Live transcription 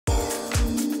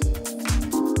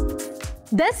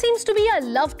There seems to be a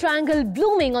love triangle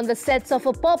blooming on the sets of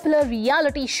a popular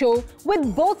reality show,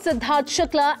 with both Sidharth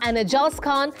Shukla and Eijaz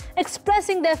Khan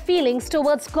expressing their feelings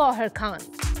towards Gauahar Khan.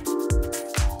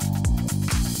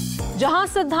 जहां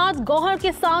सिद्धार्थ गौहर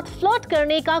के साथ flirt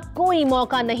करने का कोई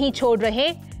मौका नहीं छोड़ रहे,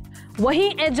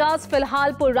 वहीं एजाज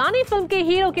फिलहाल पुरानी फिल्म के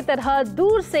हीरो की तरह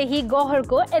दूर से ही गौहर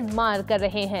को एडमायर कर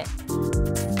रहे हैं।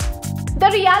 The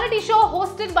reality show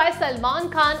hosted by Salman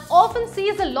Khan often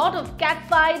sees a lot of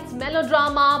catfights,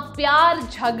 melodrama, प्यार,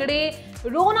 झगड़े,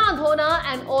 रोना धोना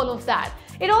and all of that.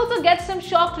 It also gets some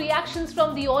shocked reactions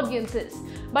from the audiences.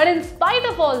 But in spite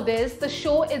of all this, the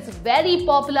show is very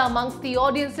popular amongst the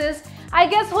audiences, I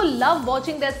guess, who love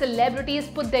watching their celebrities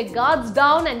put their guards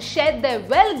down and shed their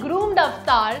well-groomed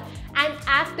avatar and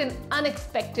act in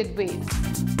unexpected ways.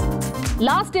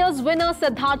 Last year's winner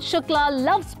Sidharth Shukla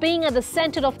loves being at the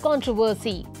center of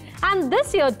controversy. And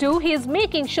this year too, he is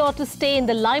making sure to stay in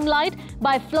the limelight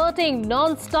by flirting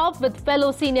non-stop with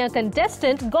fellow senior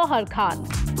contestant Gauahar Khan.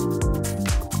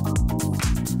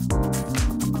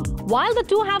 While the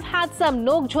two have had some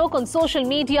nok-jhok on social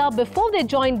media before they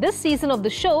joined this season of the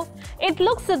show, it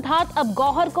looks Sidharth ab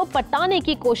Gauahar ko patane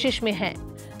ki koshish mein hai.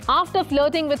 After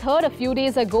flirting with her a few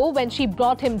days ago when she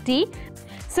brought him tea,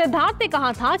 Siddharth ने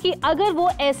कहा था कि अगर वो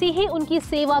ऐसी ही उनकी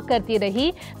सेवा करती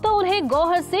रही तो उन्हें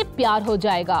गौहर से प्यार हो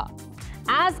जाएगा.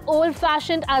 As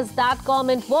old-fashioned as that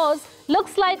comment was,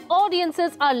 looks like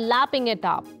audiences are lapping it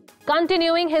up.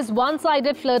 Continuing his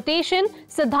one-sided flirtation,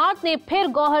 Siddharth ने फिर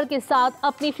गौहर के साथ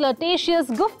अपनी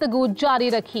flirtatious गुफ्तगू जारी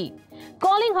रखी,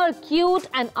 calling her cute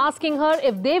and asking her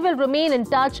if they will remain in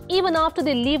touch even after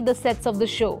they leave the sets of the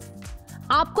show.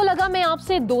 आपको लगा मैं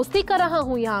आपसे दोस्ती कर रहा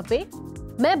हूँ यहाँ पे?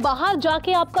 मैं बाहर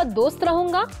जाके आपका दोस्त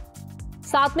रहूंगा,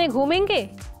 साथ में घूमेंगे,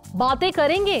 बातें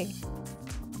करेंगे,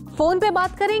 फोन पे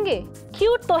बात करेंगे,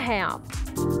 क्यूट तो हैं आप.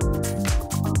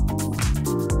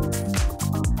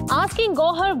 Asking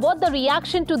Gauahar what the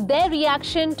reaction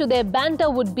to their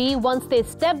banter would be once they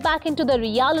step back into the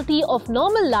reality of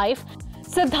normal life,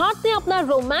 Siddharth ने अपना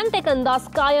रोमांटिक अंदाज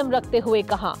कायम रखते हुए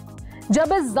कहा,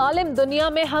 जब इस जालिम दुनिया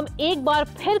में हम एक बार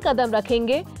फिर कदम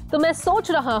रखेंगे तो मैं सोच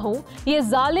रहा हूँ ये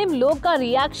जालिम लोग का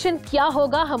रिएक्शन क्या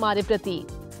होगा हमारे प्रति.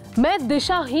 मैं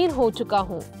दिशाहीन हो चुका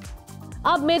हूँ.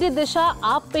 अब मेरी दिशा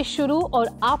आप पे शुरू और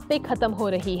आप पे खत्म हो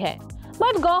रही है.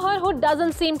 But Gauahar, who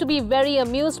doesn't seem to be very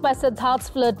amused by Sidharth's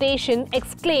flirtation,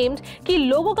 exclaimed कि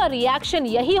लोगों का रिएक्शन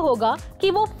यही होगा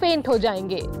कि वो फेंट हो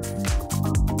जाएंगे.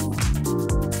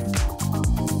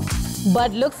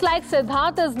 But looks like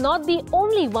Sidharth is not the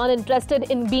only one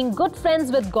interested in being good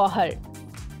friends with Gauahar.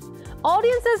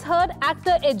 Audiences heard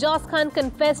actor Eijaz Khan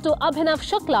confess to Abhinav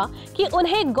Shukla कि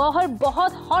उन्हें गौहर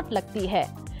बहुत hot लगती है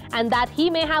and that he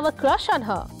may have a crush on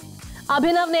her.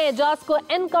 अभिनव ने एजाज को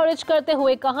encourage करते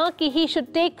हुए कहा कि he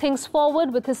should take things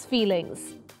forward with his feelings.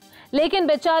 लेकिन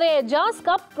बेचारे एजाज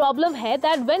का problem है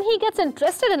that when he gets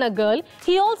interested in a girl,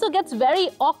 he also gets very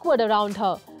awkward around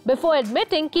her before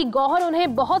admitting कि गौहर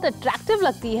उन्हें बहुत attractive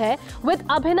लगती है, with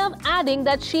Abhinav adding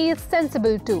that she is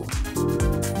sensible too.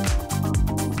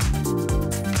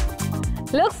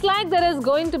 Looks like there is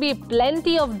going to be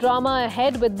plenty of drama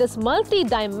ahead with this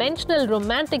multi-dimensional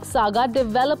romantic saga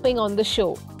developing on the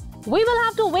show. We will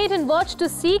have to wait and watch to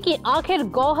see कि आखिर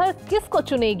गौहर किसको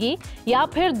चुनेगी या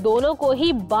फिर दोनों को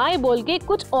ही bye बोल के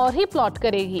कुछ और ही प्लॉट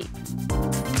करेगी.